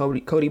inevitable.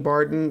 Cody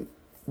Barton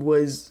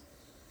was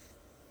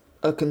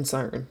a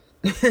concern,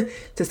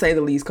 to say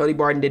the least. Cody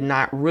Barton did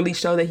not really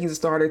show that he's a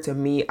starter to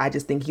me. I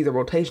just think he's a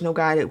rotational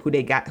guy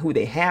who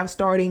they have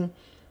starting.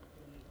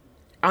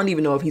 I don't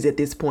even know if he's at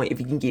this point, if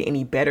he can get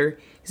any better.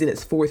 He's in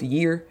his 4th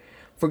year,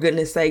 for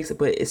goodness sakes.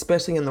 But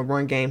especially in the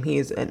run game, he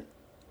is a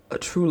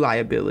true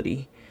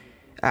liability.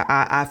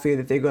 I fear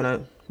that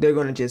they're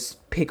gonna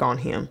just pick on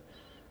him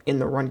in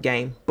the run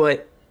game.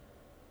 But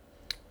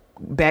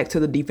back to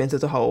the defense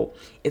as a whole,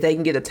 if they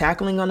can get the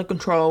tackling under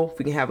control, if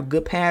we can have a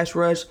good pass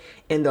rush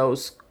in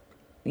those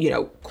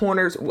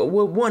corners,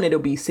 one, it'll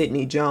be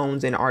Sidney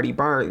Jones and Artie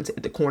Burns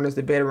at the corners,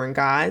 the veteran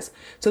guys,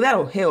 so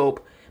that'll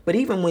help. But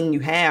even when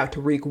you have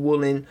Tariq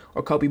Woolen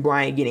or Kobe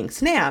Bryant getting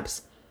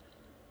snaps,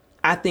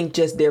 I think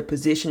just their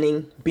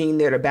positioning, being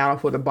there to battle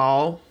for the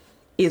ball,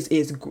 is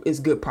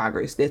good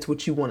progress. That's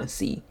what you want to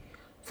see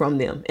from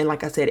them. And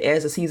like I said,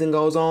 as the season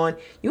goes on,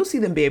 you'll see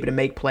them be able to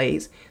make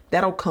plays.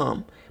 That'll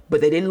come.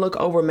 But they didn't look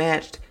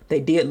overmatched. They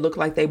did look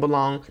like they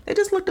belong. They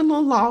just looked a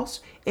little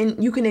lost.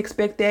 And you can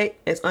expect that.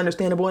 It's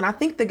understandable. And I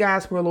think the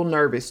guys were a little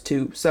nervous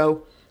too.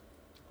 So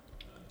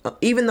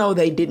even though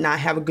they did not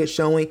have a good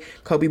showing,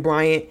 Kobe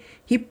Bryant,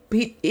 he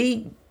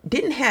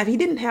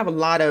didn't have a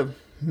lot of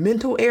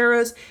mental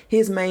errors.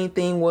 His main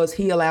thing was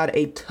he allowed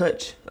a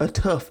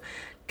tough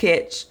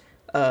catch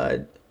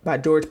by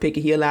George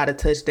Pickett. He allowed a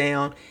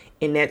touchdown.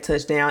 In that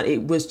touchdown,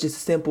 it was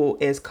just simple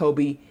as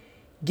Kobe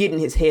getting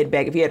his head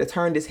back. If he had to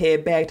turn his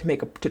head back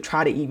to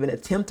try to even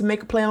attempt to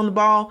make a play on the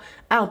ball,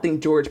 I don't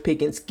think George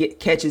Pickens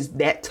catches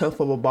that tough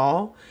of a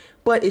ball.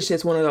 But it's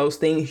just one of those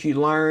things you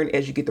learn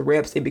as you get the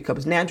reps. It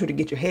becomes natural to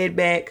get your head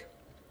back.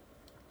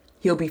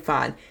 He'll be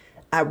fine.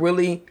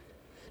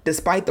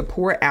 Despite the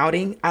poor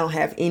outing, I don't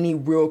have any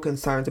real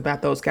concerns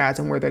about those guys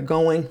and where they're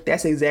going.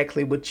 That's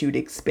exactly what you'd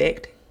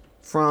expect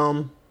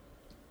from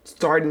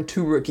starting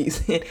 2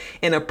 rookies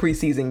in a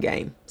preseason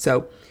game.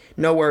 So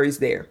no worries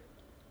there.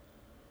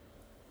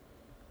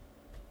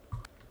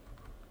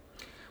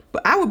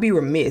 But I would be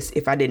remiss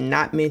if I did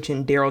not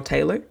mention Darrell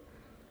Taylor.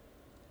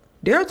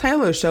 Darrell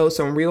Taylor showed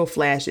some real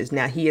flashes.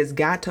 Now, he has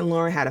got to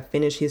learn how to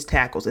finish his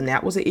tackles, and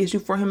that was an issue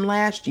for him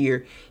last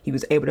year. He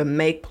was able to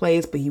make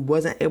plays, but he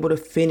wasn't able to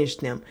finish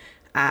them.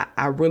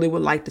 I really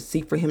would like to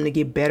see for him to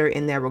get better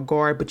in that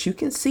regard, but you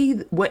can see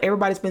what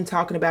everybody's been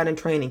talking about in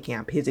training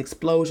camp, his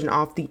explosion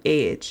off the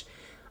edge.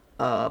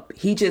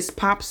 He just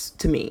pops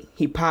to me.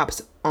 He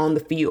pops on the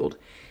field,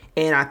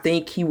 and I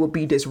think he will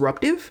be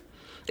disruptive.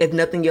 If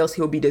nothing else,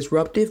 he'll be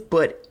disruptive,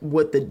 but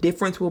what the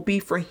difference will be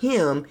for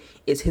him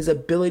is his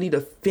ability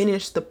to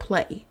finish the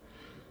play.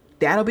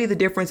 That'll be the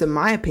difference, in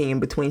my opinion,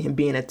 between him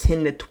being a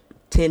 10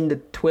 to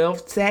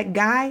 12 sack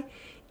guy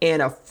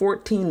and a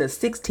 14 to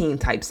 16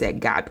 type sack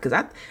guy, because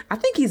I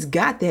think he's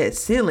got that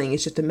ceiling.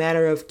 It's just a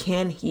matter of,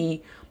 can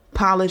he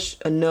polish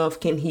enough?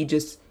 Can he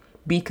just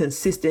be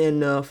consistent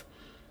enough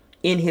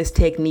in his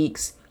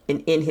techniques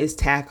and in his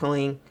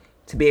tackling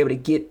to be able to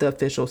get the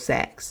official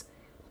sacks?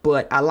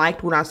 But I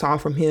liked what I saw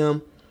from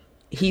him.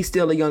 He's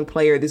still a young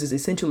player. This is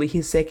essentially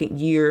his second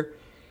year.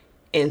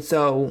 And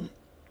so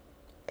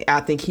I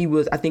think it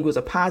was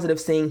a positive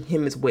seeing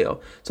him as well.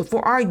 So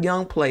for our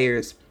young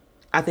players,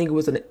 I think it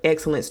was an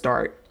excellent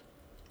start.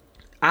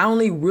 I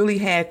only really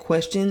had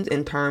questions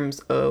in terms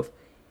of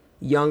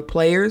young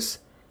players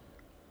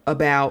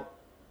about,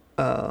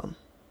 I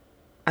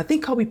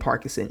think Kobe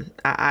Parkinson.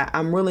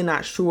 I'm really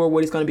not sure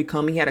what he's going to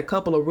become. He had a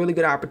couple of really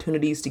good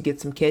opportunities to get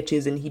some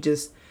catches, and he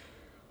just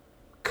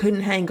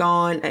couldn't hang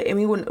on. I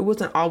mean, it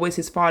wasn't always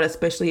his fault,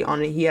 especially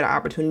he had an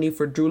opportunity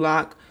for Drew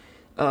Lock.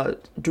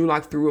 Drew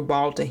Lock threw a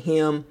ball to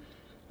him,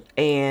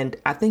 and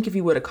I think if he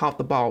would have caught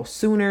the ball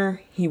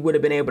sooner, he would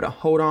have been able to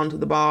hold on to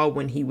the ball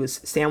when he was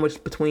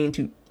sandwiched between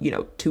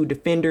two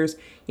defenders.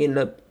 He ended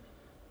up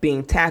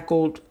being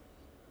tackled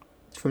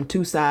from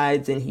 2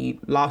 sides, and he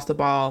lost the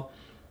ball.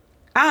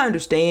 I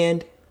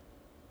understand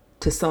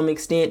to some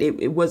extent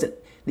it wasn't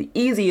the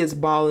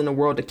easiest ball in the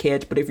world to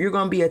catch, but if you're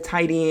going to be a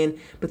tight end,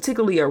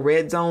 particularly a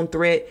red zone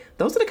threat,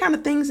 those are the kind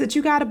of things that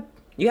you gotta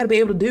be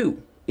able to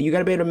do. You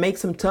gotta be able to make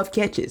some tough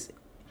catches.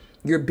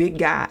 You're a big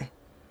guy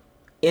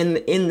in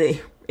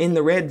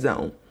the red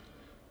zone.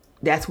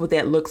 That's what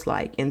that looks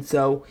like. And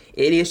so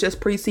it is just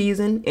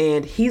preseason,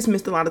 and he's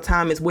missed a lot of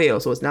time as well.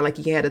 So it's not like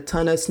he had a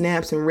ton of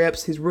snaps and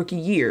reps his rookie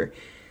year.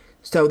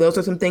 So those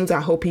are some things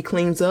I hope he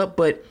cleans up,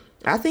 but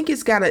I think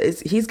he's got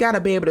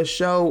to be able to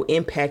show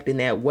impact in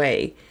that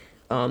way.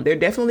 They're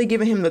definitely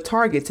giving him the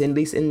targets, at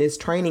least in this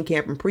training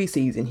camp and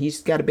preseason.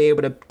 He's got to be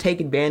able to take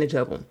advantage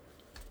of them.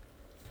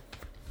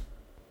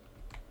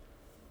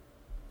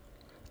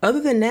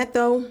 Other than that,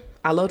 though,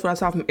 I loved what I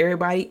saw from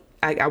everybody.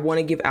 I want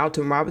to give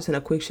Alton Robinson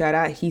a quick shout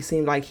out. He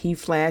seemed like he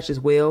flashed as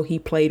well. He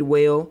played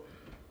well.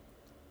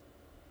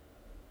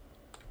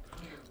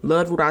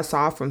 Loved what I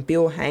saw from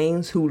Phil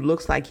Haynes, who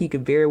looks like he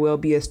could very well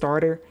be a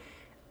starter.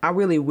 I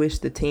really wish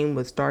the team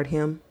would start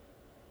him,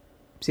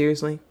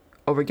 seriously,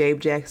 over Gabe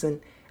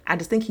Jackson. I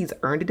just think he's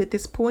earned it at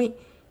this point.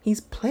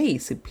 He's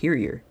played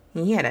superior.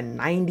 He had a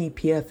 90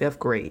 PFF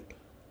grade.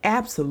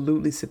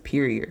 Absolutely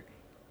superior.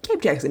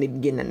 Gabe Jackson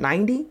didn't get a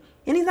 90,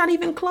 and he's not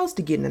even close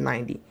to getting a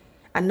 90.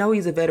 I know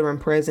he's a veteran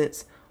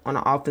presence on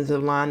an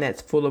offensive line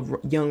that's full of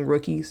young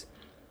rookies,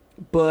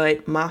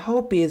 but my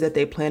hope is that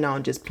they plan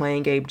on just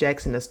playing Gabe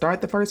Jackson to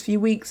start the first few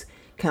weeks,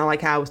 kind of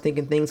like how I was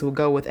thinking things would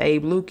go with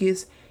Abe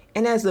Lucas.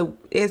 And as the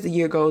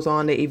year goes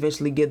on, they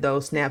eventually give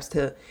those snaps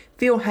to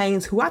Phil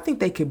Haynes, who I think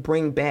they could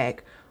bring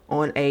back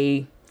on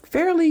a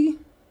fairly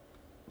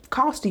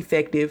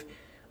cost-effective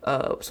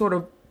sort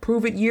of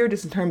prove-it year,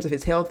 just in terms of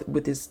his health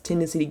with his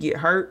tendency to get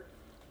hurt.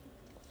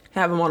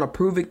 Have him on a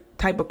prove-it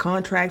type of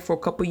contract for a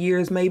couple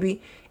years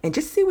maybe, and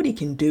just see what he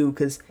can do,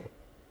 because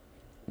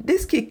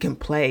this kid can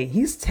play.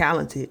 He's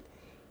talented.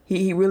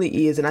 He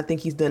really is, and I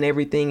think he's done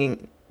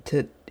everything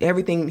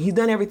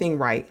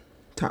right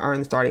to earn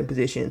the starting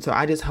position. So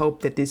I just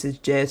hope that this is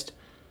just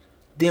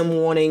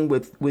them wanting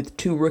with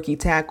 2 rookie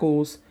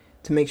tackles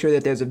to make sure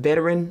that there's a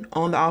veteran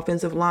on the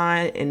offensive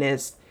line, and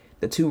as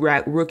the 2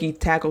 rookie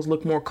tackles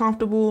look more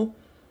comfortable,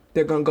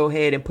 they're going to go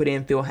ahead and put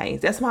in Phil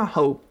Haynes. That's my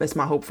hope. That's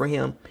my hope for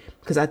him,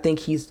 because I think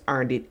he's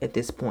earned it at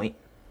this point.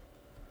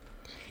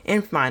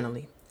 And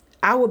finally,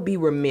 I would be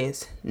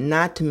remiss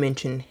not to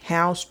mention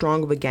how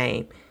strong of a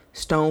game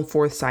Stone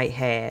Forsythe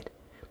had,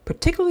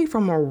 particularly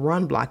from a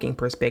run blocking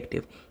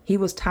perspective. He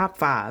was top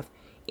 5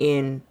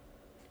 in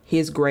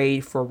his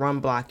grade for run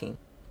blocking.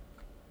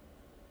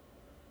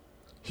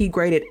 He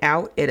graded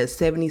out at a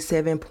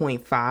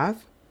 77.5.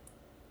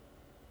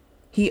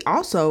 He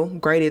also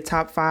graded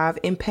top 5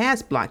 in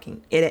pass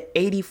blocking at an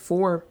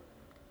 84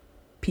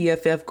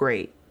 PFF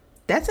grade.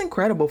 That's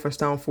incredible for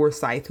Stone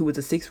Forsythe, who was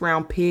a 6th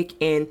round pick,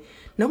 and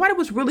nobody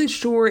was really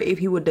sure if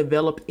he would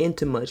develop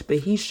into much, but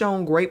he's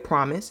shown great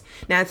promise.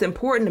 Now, it's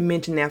important to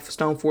mention that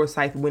Stone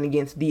Forsythe went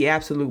against the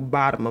absolute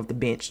bottom of the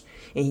bench,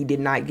 and he did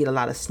not get a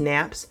lot of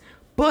snaps,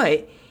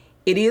 but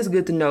it is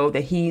good to know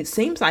that he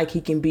seems like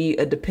he can be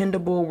a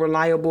dependable,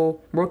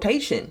 reliable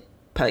rotation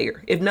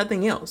player, if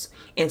nothing else.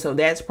 And so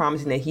that's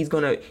promising that he's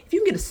going to, if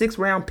you can get a 6th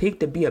round pick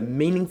to be a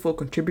meaningful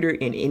contributor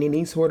in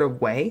any sort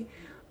of way,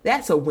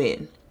 that's a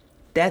win.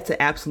 That's an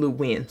absolute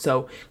win.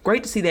 So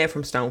great to see that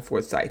from Stone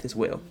Forsythe as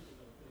well.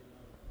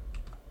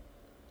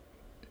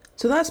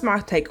 So that's my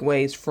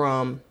takeaways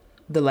from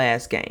the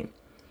last game.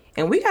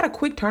 And we got a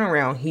quick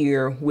turnaround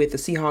here with the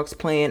Seahawks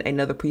playing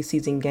another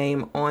preseason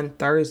game on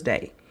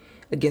Thursday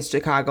against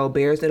Chicago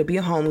Bears. It'll be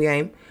a home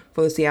game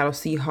for the Seattle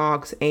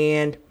Seahawks.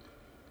 And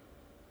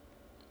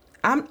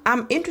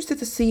I'm interested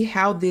to see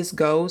how this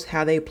goes,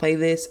 how they play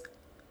this.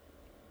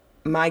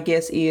 My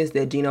guess is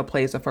that Geno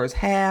plays the first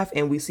half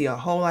and we see a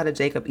whole lot of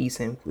Jacob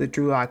Eason with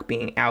Drew Lock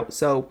being out.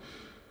 So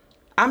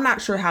I'm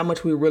not sure how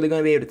much we're really going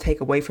to be able to take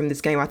away from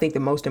this game. I think the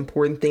most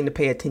important thing to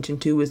pay attention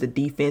to is the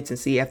defense and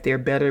see if they're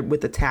better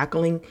with the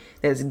tackling.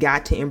 That's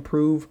got to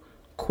improve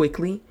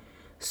quickly.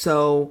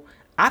 So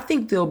I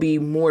think there'll be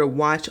more to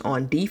watch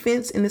on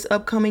defense in this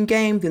upcoming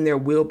game than there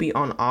will be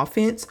on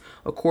offense.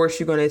 Of course,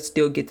 you're going to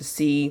still get to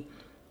see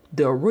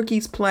the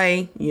rookies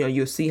play.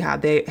 You'll see how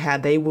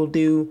they will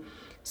do.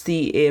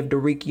 See if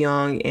Derek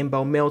Young and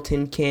Bo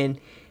Melton can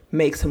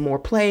make some more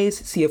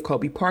plays. See if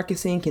Kobe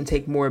Parkinson can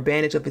take more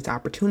advantage of his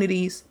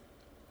opportunities.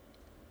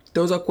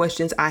 Those are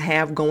questions I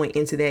have going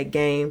into that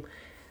game.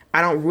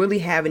 I don't really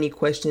have any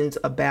questions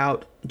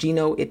about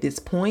Geno at this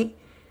point.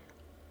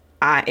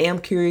 I am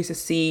curious to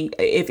see,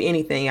 if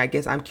anything, I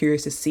guess I'm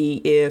curious to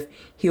see if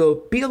he'll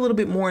be a little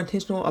bit more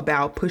intentional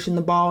about pushing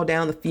the ball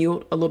down the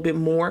field a little bit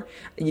more.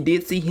 You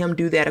did see him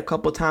do that a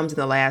couple times in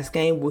the last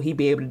game. Will he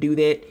be able to do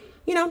that,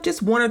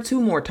 just 1 or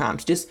 2 more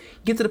times? Just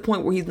get to the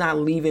point where he's not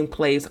leaving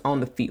plays on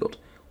the field.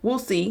 We'll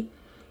see.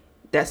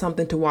 That's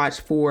something to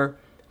watch for.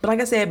 But like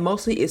I said,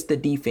 mostly it's the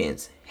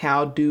defense.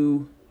 How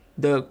do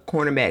the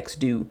cornerbacks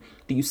do?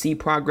 Do you see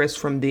progress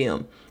from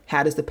them?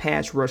 How does the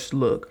pass rush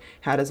look?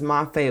 How does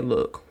Mafe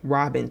look?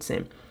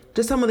 Robinson?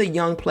 Just some of the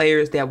young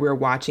players that we're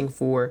watching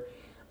for.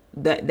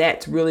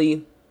 That's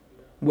really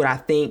what I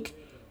think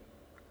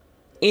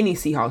any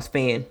Seahawks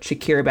fan should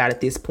care about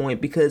at this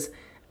point, because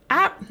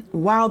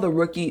while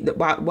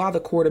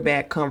the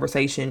quarterback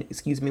conversation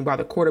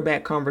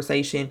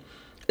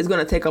is going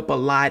to take up a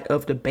lot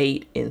of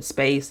debate and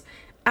space,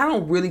 I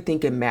don't really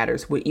think it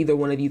matters what either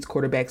one of these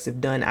quarterbacks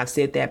have done. I've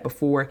said that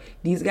before.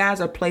 These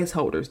guys are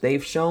placeholders.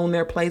 They've shown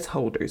they're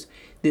placeholders.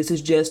 This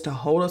is just to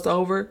hold us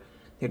over.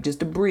 They're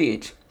just a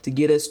bridge to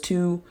get us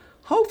to,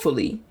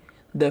 hopefully,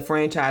 the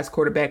franchise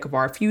quarterback of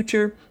our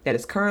future that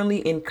is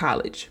currently in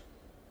college.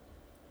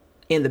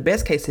 In the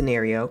best case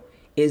scenario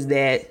is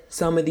that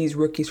some of these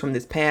rookies from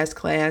this past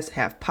class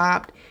have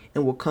popped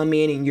and will come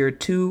in year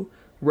 2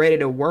 ready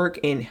to work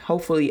and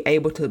hopefully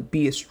able to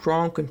be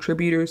strong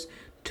contributors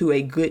to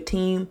a good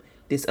team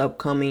this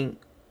upcoming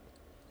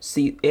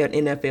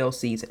NFL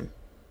season.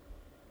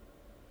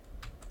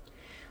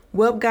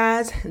 Well,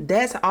 guys,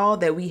 that's all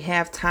that we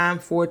have time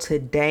for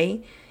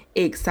today.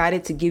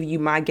 Excited to give you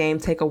my game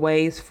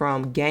takeaways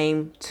from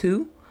game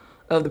 2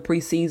 of the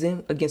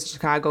preseason against the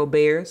Chicago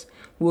Bears.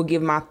 We'll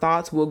give my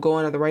thoughts. We'll go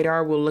under the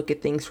radar. We'll look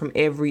at things from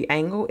every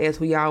angle, as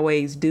we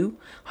always do.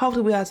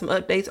 Hopefully we'll have some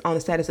updates on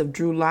the status of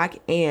Drew Lock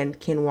and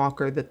Ken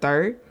Walker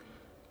III.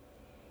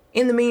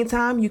 In the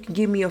meantime, you can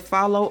give me a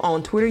follow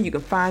on Twitter. You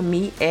can find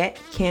me at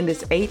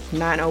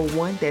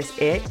CandaceH901. That's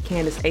at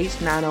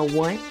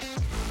CandaceH901.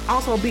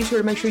 Also, be sure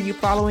to make sure you're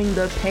following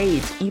the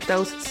page,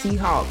 Ethos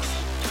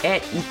Seahawks,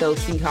 at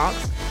Ethos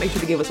Seahawks. Make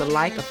sure to give us a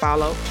like, a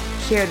follow.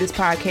 Share this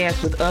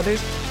podcast with others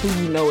who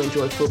you know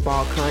enjoy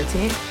football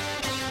content.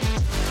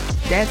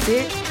 That's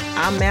it.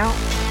 I'm out.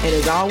 And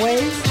as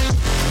always,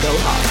 go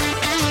Hawks.